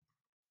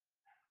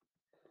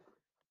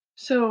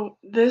So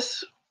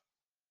this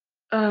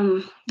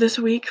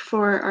week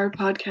for our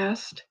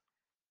podcast,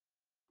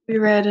 we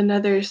read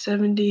another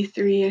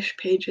 73-ish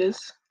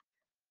pages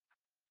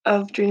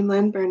of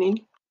Dreamland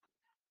Burning,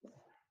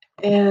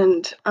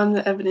 and I'm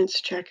the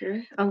evidence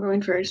checker. I'm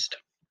going first.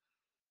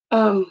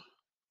 Um,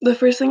 the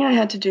first thing I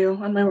had to do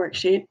on my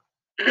worksheet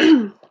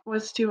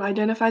was to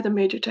identify the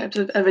major types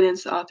of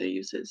evidence the author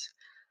uses.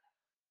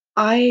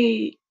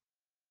 I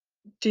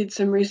did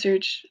some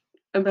research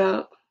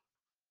about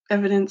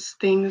evidence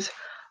things.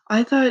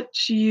 I thought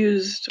she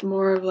used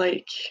more of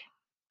like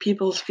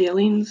people's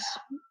feelings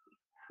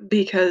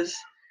because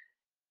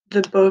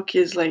the book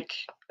is like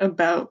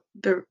about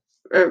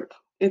uh,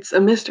 it's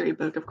a mystery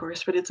book, of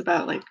course, but it's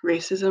about like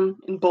racism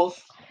in both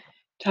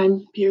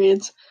time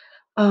periods.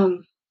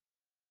 Um,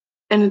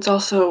 and it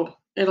also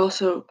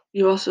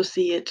you also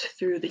see it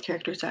through the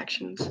characters'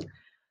 actions.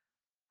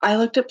 I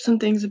looked up some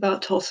things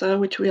about Tulsa,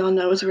 which we all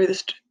know is where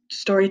this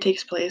story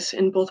takes place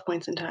in both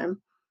points in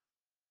time.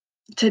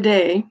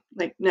 Today,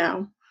 like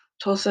now,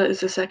 Tulsa is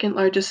the second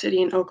largest city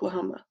in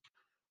Oklahoma.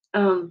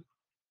 Um,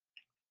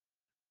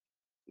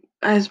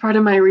 as part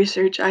of my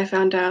research, I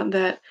found out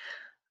that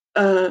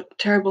a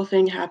terrible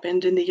thing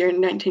happened in the year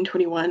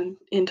 1921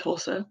 in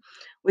Tulsa,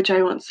 which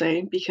I won't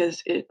say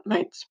because it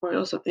might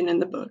spoil something in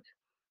the book.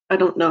 I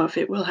don't know if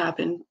it will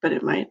happen, but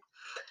it might.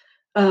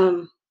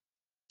 Um,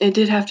 it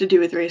did have to do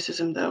with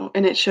racism, though,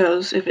 and it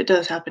shows, if it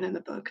does happen in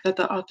the book, that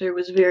the author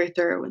was very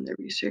thorough in their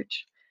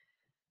research.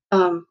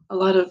 A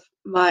lot of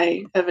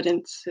my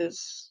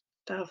evidences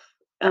stuff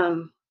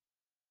um,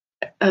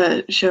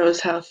 shows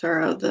how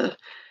thorough the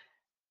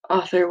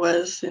author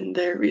was in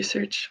their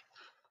research.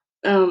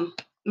 Um,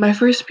 my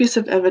first piece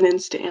of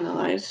evidence to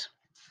analyze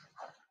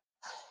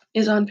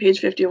is on page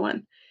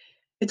 51.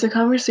 It's a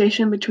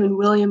conversation between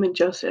William and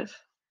Joseph.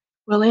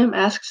 William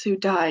asks who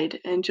died,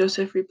 and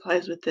Joseph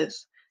replies with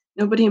this: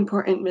 "Nobody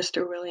important,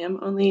 Mr. William,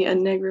 only a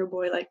Negro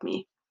boy like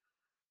me."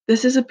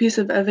 This is a piece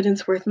of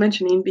evidence worth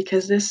mentioning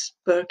because this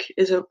book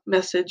is a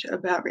message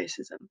about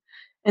racism,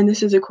 and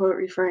this is a quote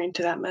referring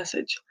to that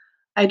message.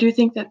 I do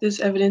think that this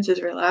evidence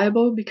is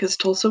reliable because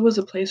Tulsa was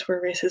a place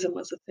where racism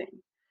was a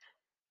thing.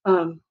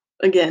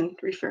 Again,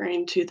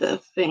 referring to the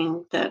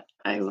thing that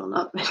I will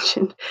not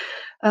mention.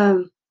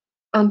 Um,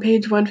 on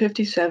page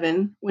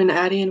 157, when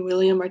Addie and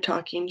William are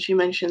talking, she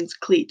mentions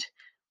Cleet,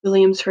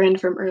 William's friend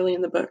from early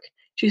in the book.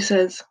 She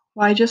says,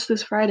 "Why, just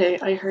this Friday,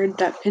 I heard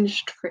that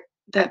pinch-faced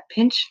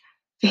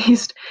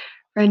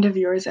friend of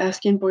yours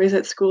asking boys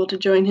at school to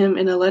join him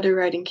in a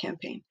letter-writing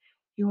campaign.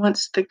 He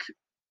wants the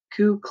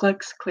Ku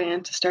Klux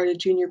Klan to start a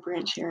junior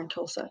branch here in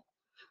Tulsa."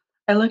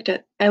 I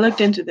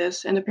looked into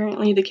this, and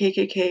apparently the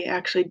KKK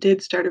actually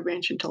did start a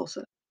branch in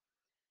Tulsa.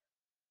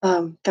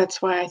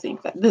 That's why I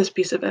think that this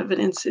piece of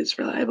evidence is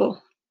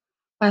reliable.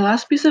 My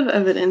last piece of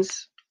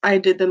evidence, I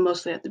did them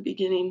mostly at the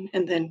beginning,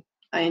 and then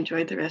I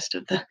enjoyed the rest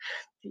of the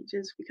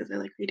pages because I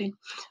like reading.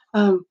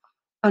 Um,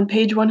 on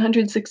page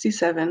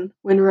 167,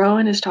 when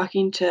Rowan is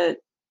talking to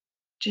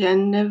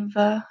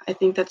Geneva, I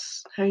think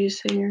that's how you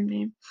say your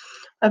name,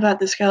 about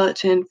the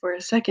skeleton for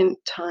a second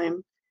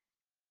time,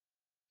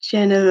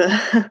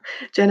 Geneva,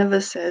 Geneva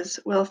says,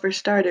 "Well, for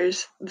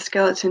starters, the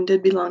skeleton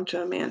did belong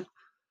to a man.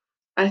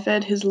 I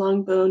fed his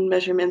long bone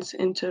measurements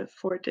into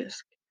 4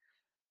 disc."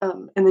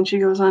 And then she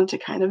goes on to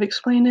kind of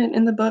explain it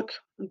in the book,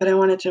 but I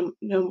wanted to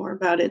know more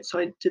about it, so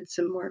I did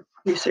some more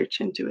research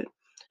into it.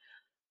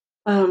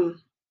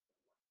 Um,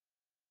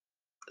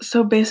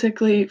 so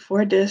basically,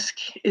 4 disc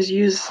is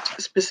used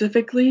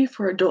specifically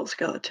for adult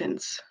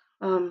skeletons.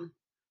 Um,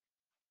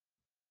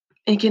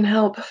 it can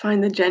help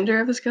find the gender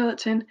of a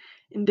skeleton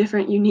in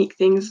different unique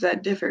things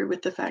that differ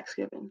with the facts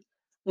given.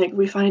 Like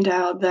we find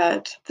out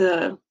that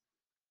the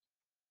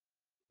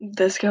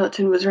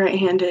skeleton was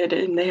right-handed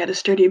and they had a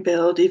sturdy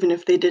build, even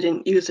if they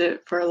didn't use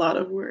it for a lot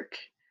of work.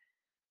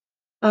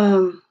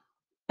 Um,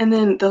 And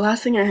then the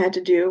last thing I had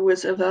to do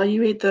was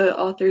evaluate the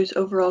author's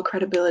overall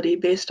credibility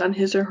based on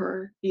his or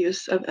her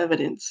use of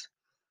evidence.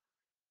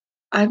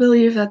 I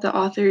believe that the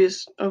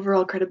author's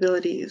overall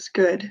credibility is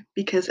good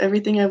because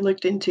everything I've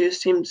looked into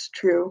seems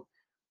true,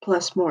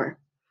 plus more.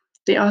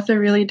 The author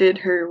really did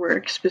her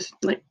work,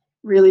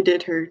 really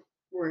did her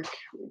work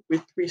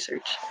with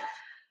research.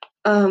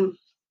 Um,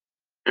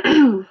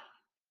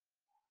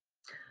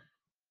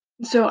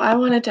 so I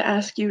wanted to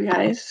ask you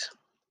guys,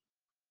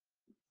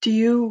 do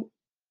you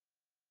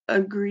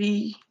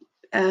agree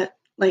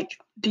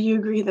do you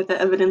agree that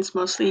the evidence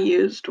mostly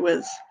used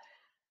was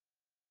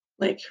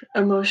like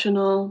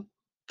emotional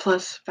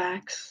plus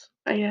facts,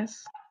 I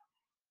guess.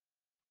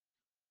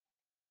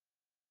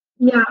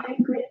 Yeah, I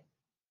agree.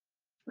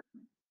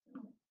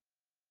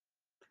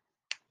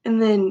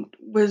 And then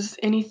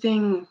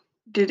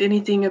did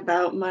anything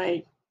about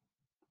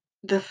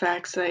the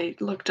facts I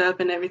looked up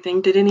and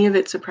everything, did any of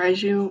it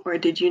surprise you or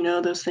did you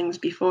know those things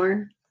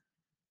before?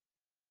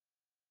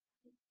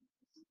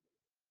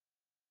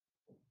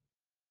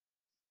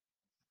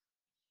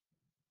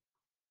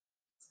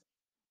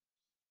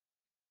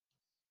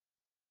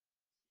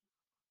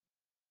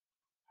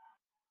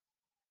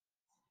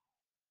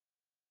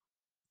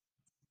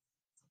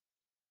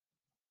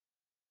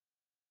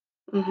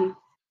 Mhm.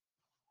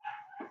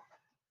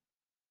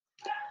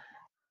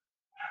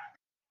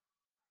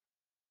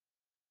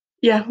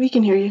 Yeah, we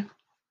can hear you.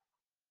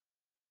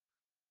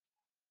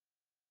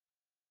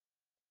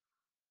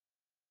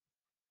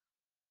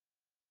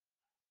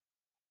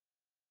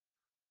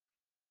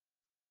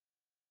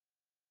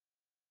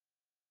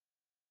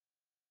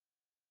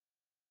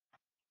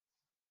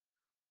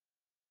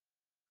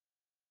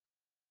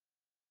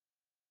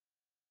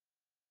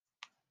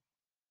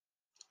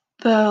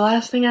 The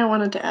last thing I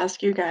wanted to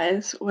ask you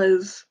guys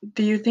was,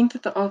 do you think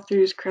that the author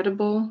is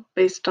credible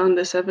based on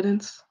this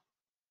evidence?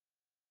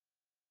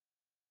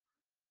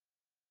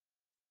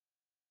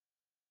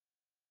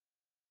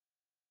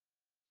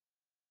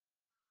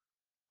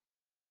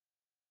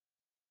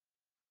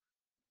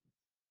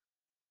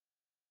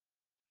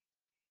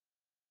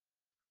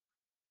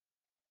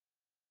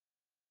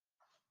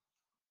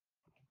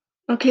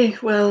 Okay,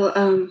 well,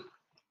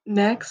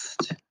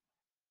 next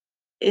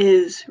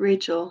is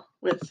Rachel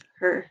with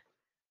her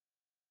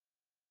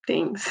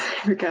things.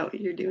 I forgot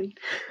what you're doing.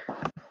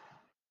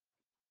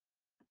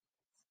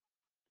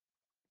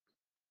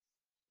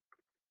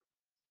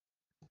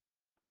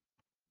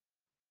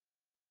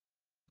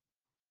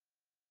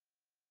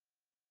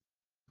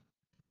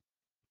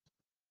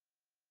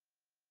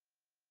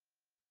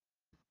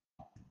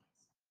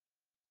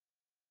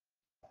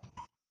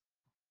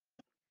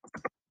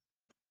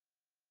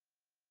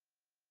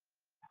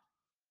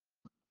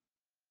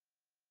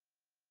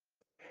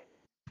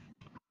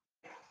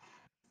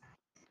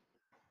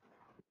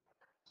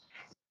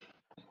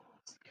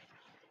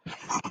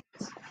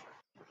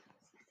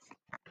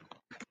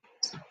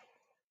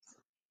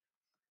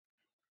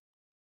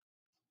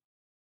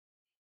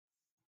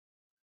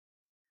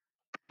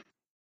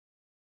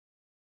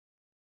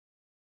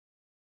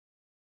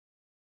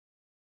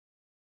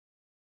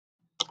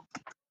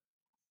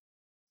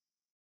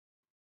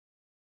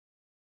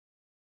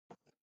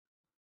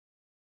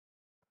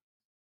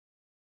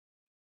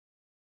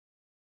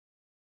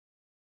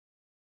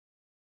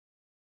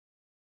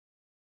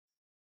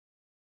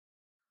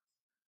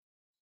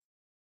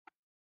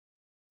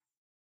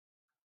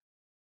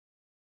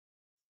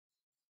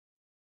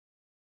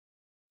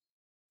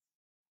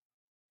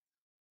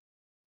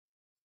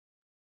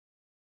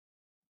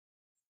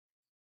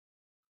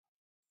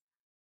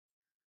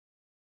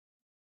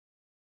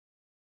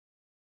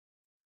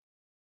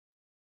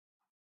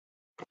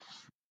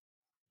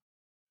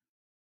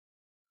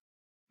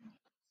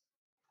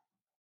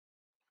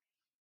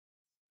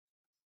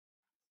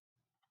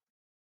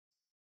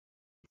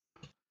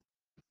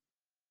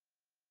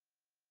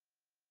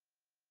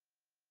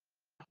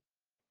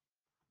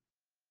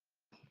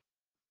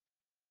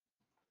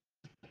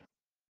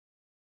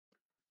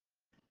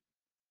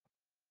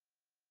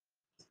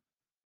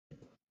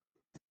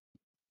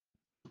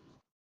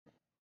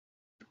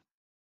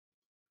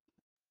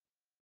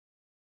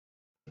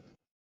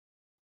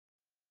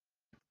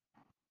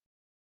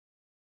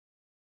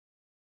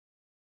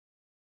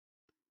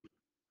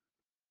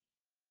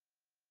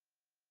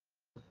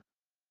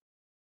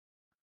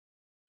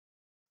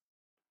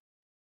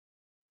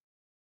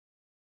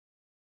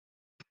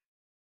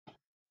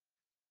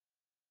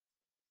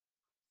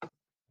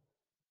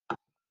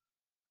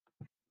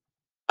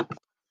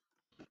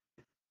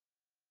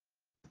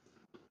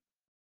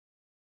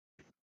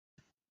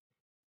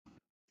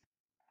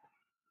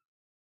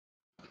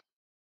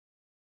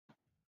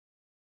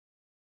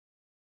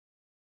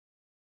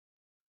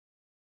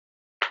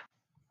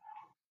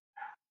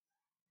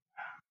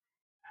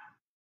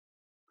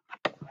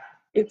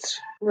 It's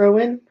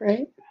Rowan,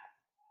 right?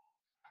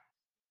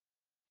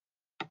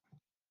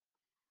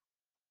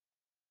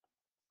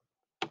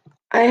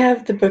 I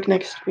have the book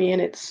next to me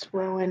and it's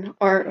Rowan,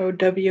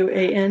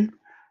 Rowan.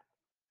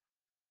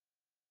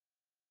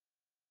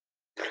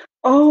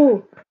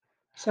 Oh,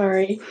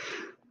 sorry.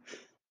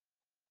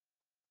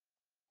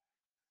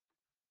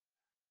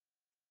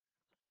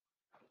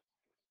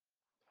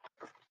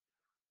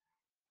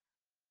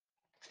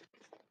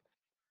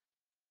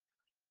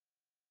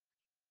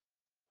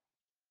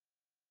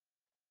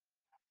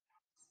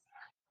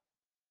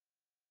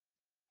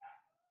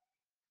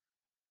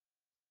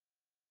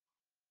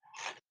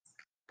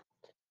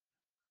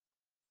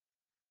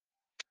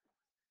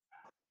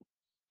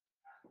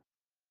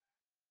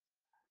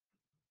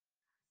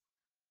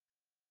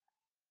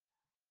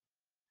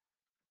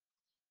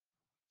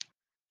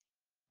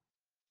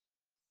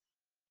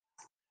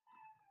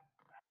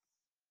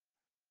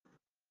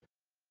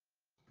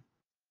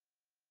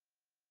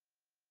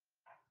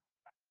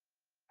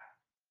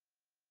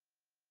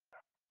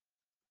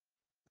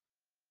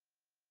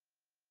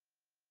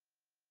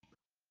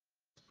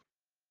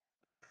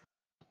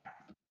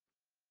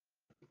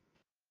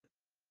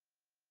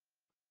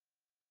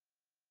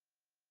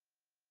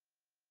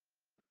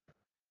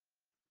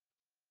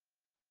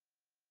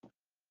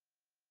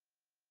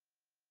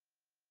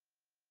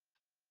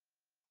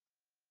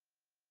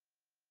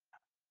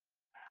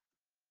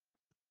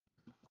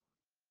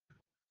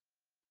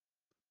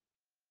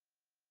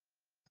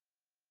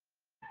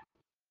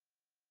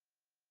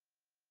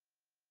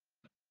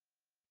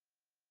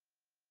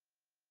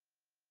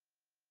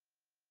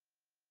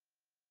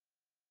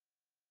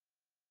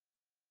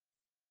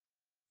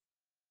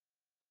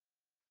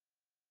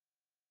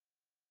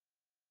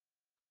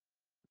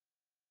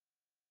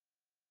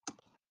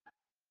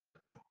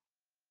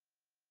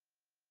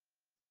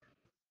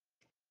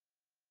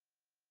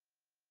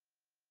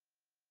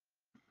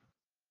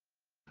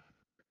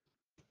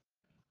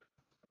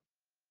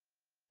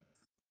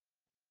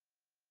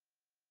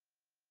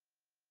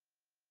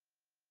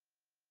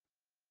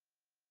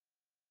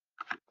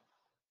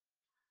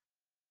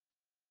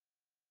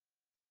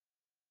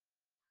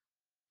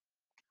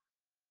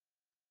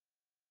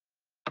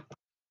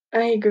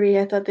 I agree,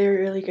 I thought they were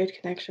really good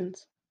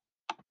connections.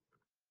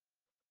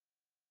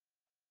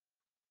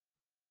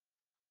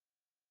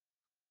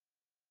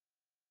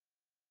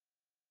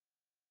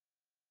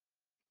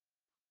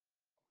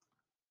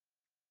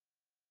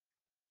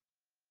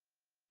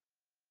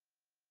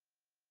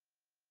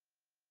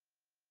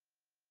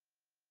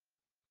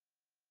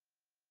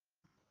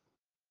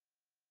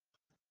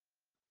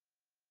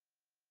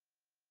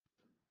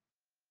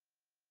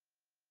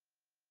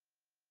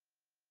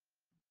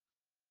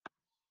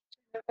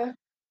 Okay.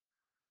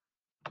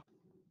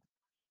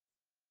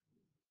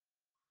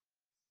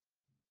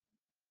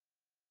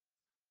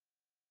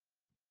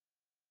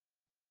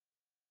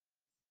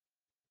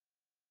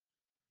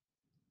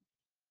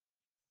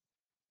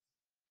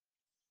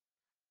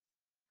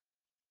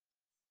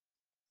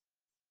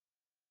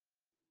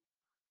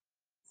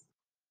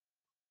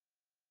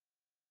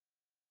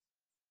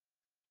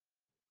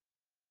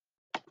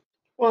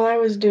 While I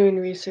was doing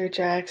research,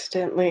 I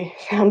accidentally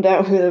found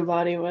out who the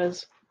body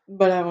was,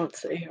 but I won't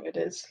say who it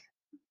is,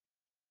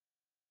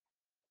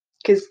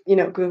 because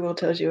Google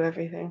tells you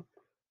everything.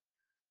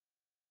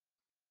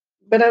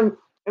 But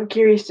I'm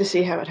curious to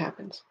see how it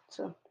happens,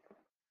 so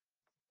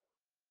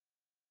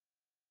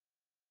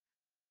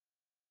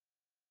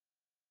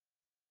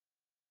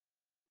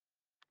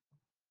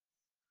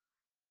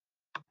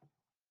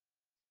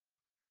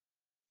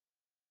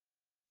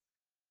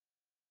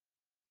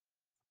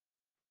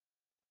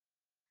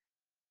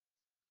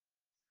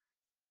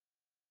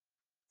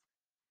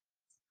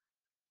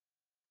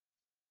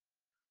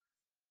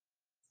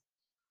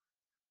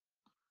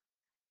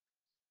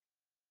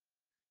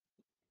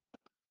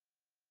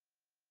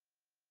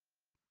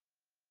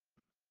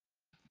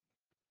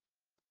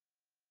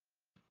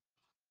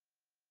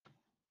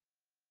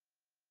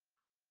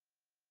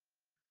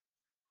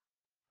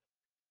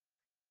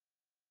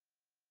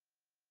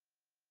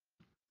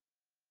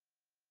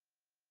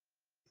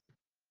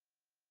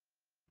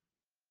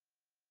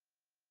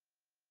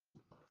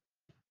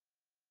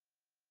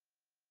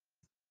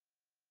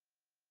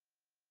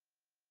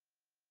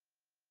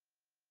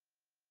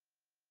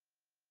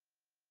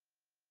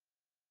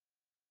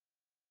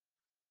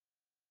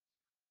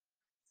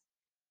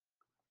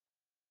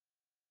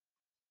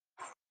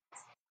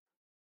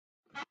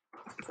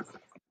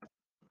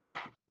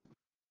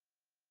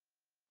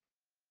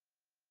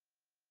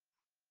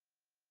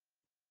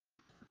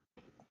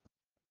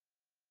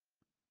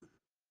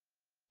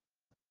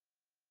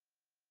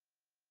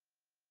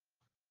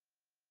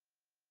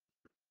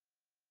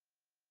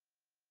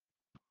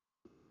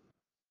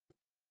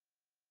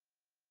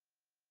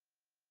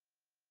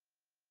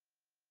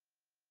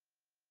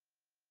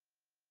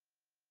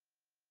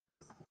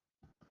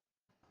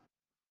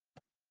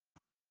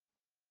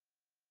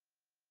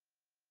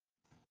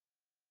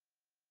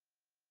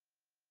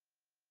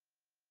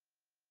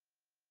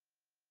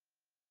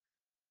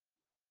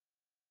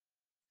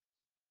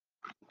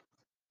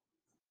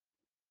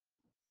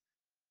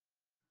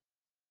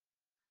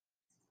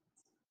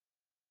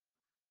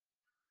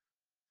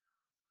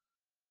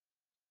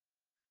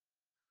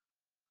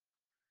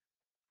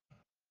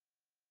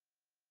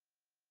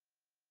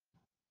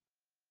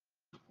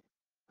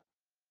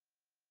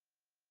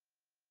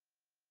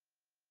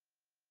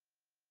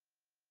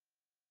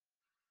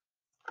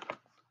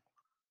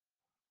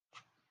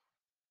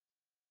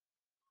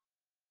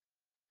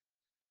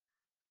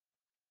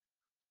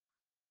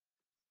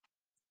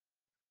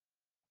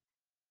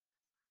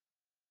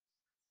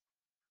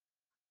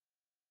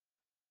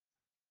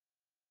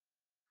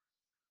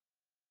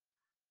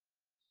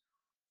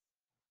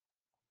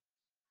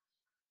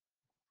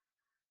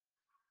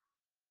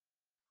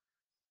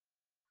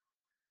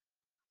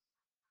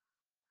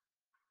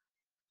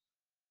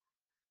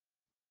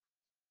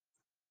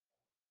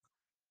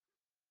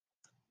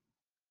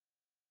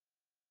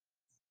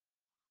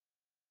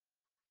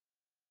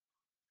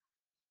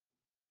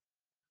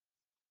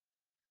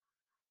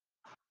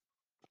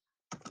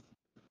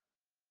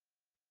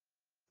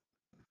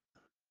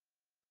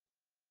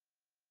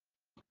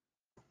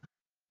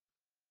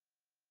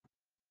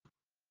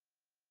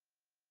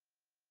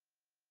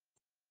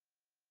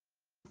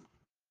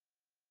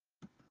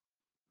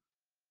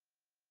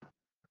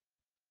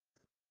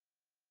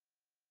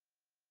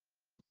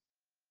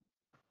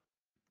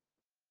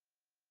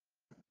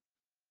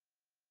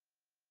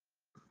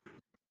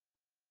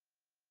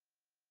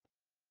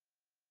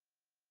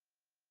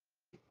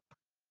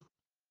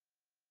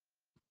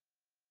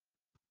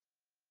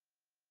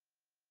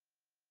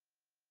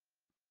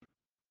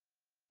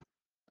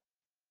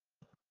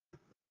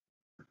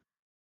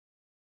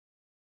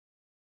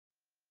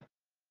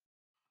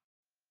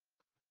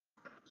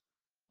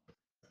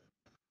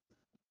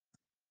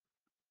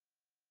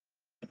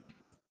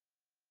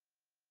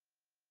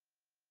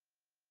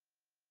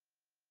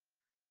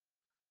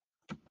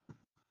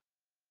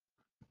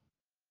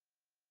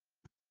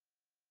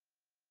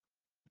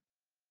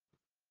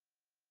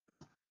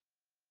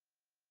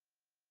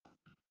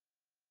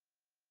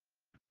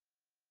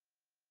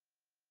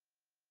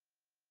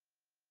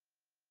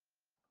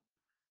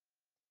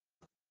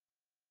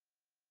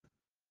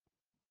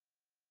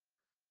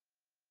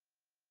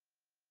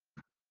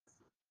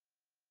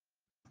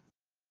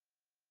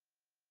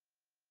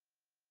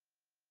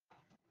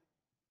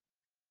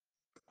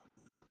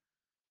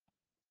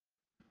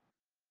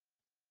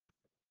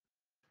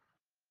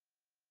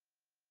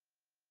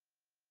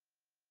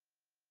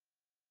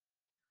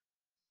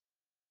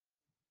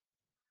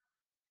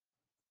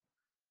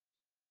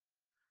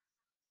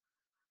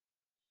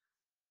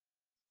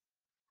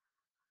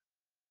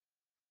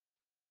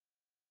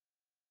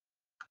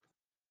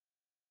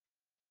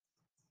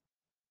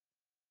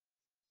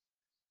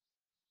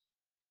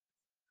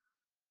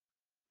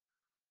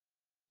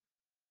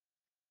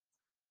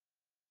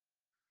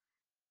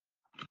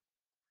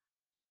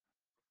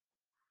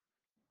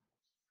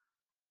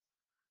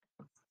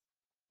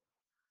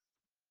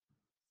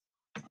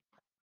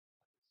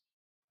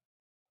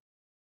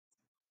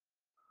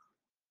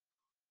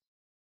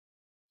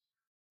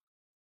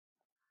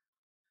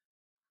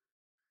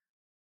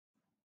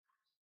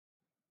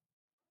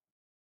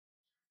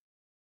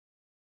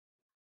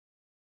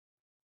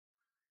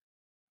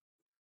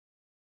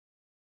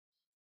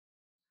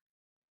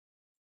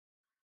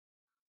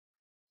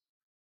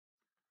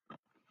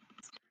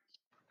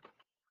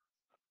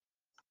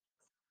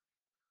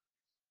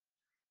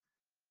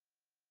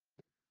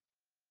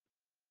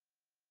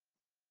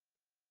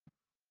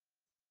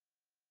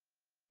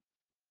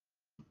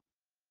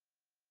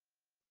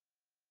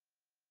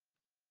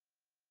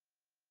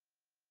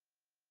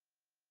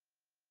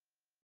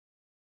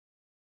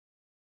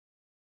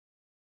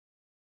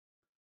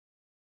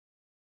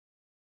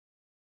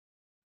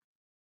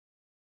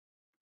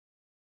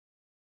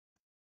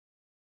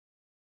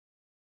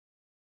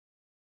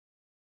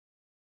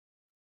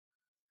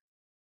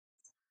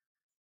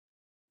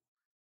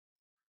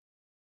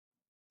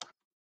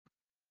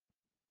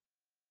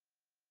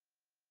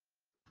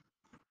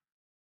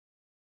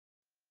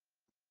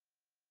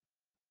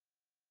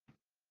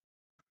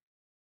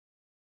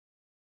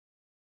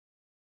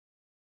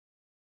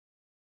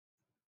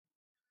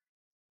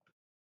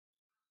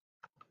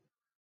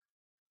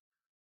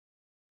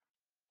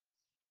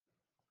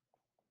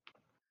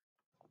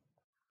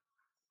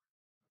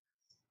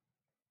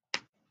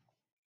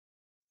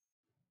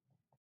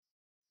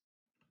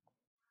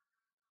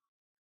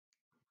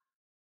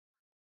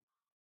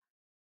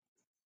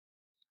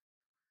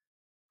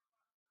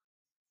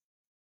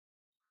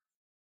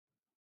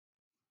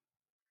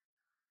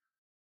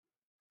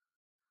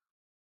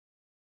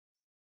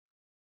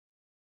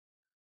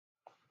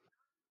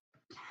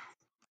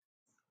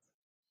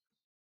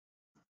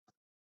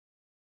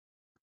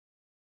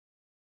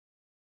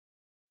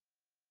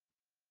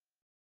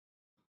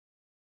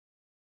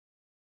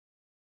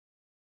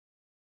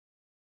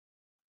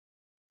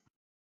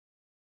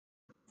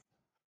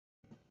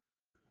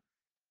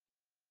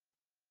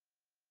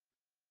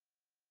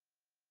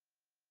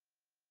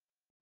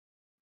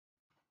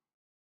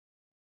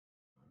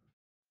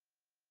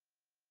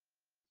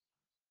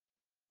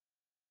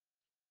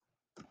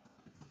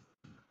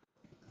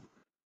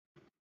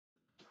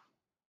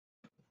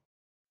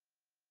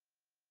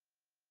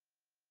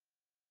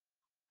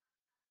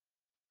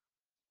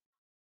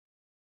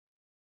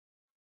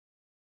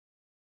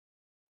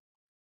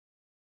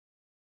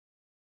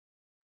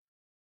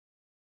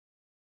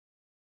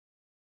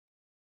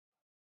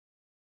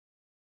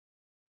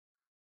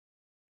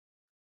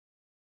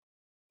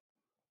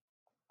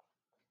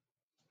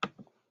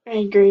I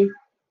agree.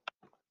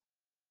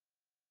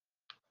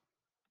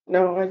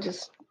 No, I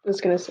just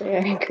was gonna say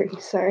I agree.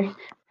 Sorry.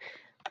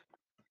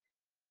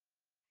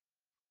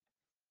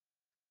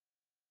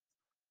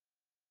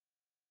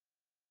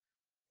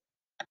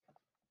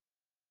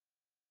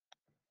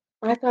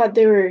 I thought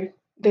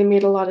they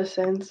made a lot of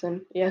sense,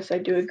 and yes, I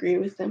do agree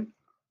with them.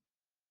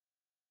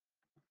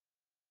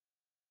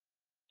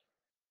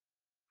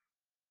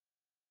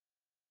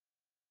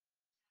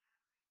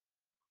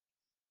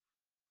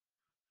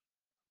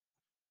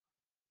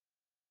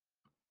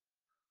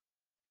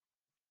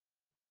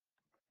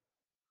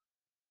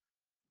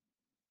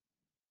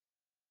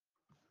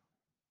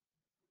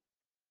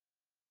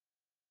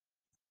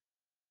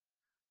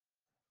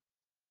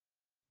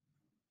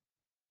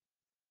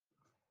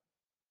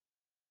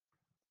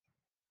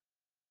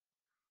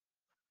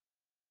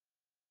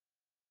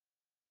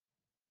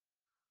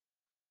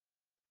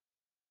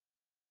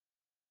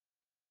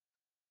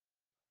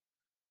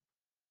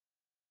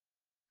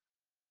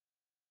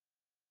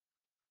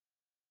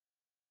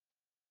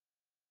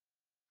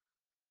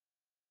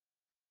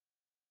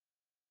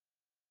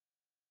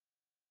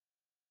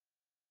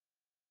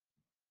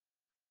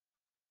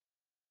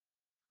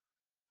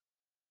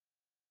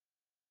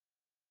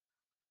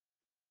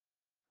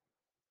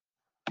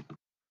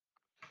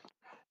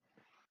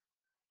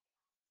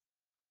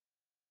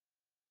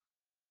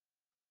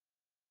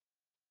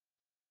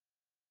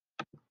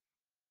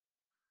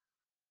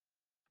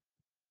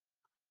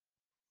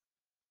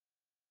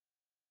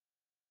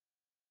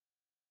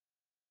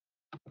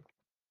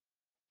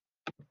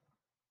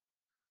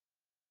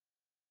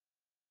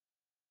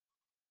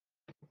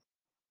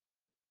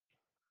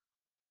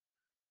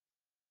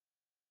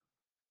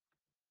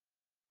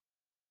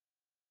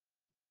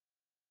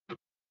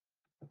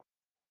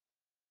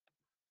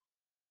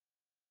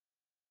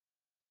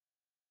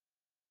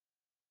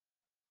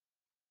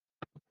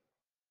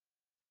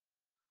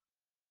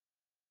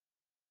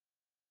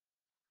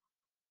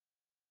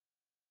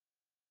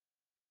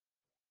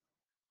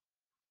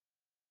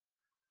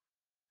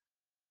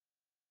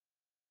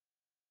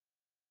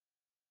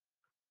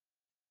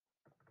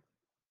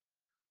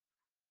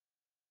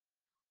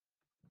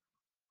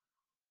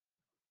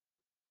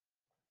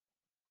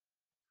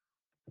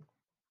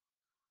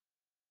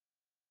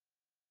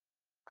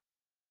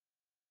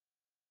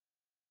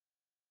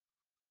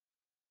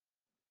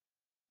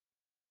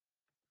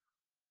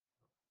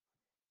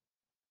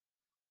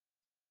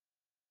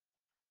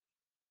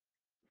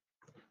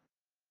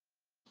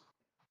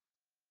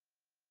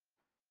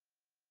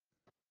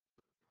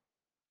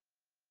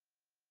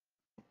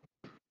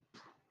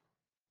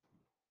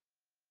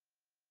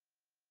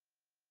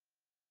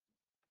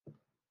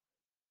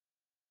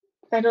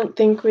 I don't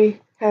think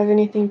we have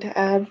anything to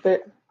add,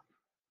 but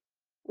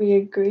we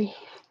agree.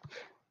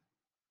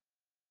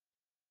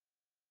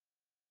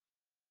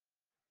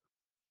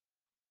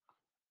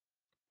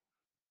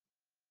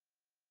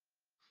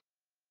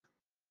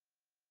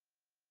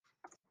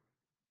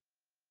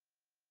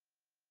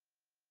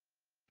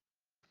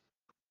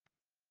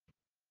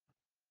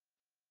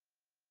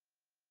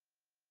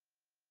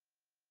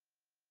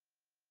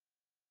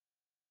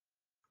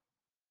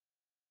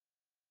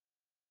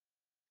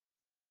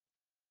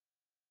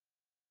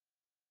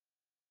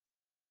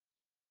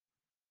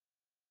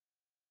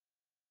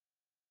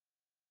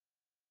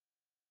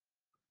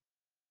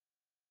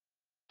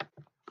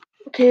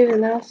 Okay,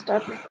 then I'll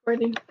stop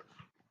recording.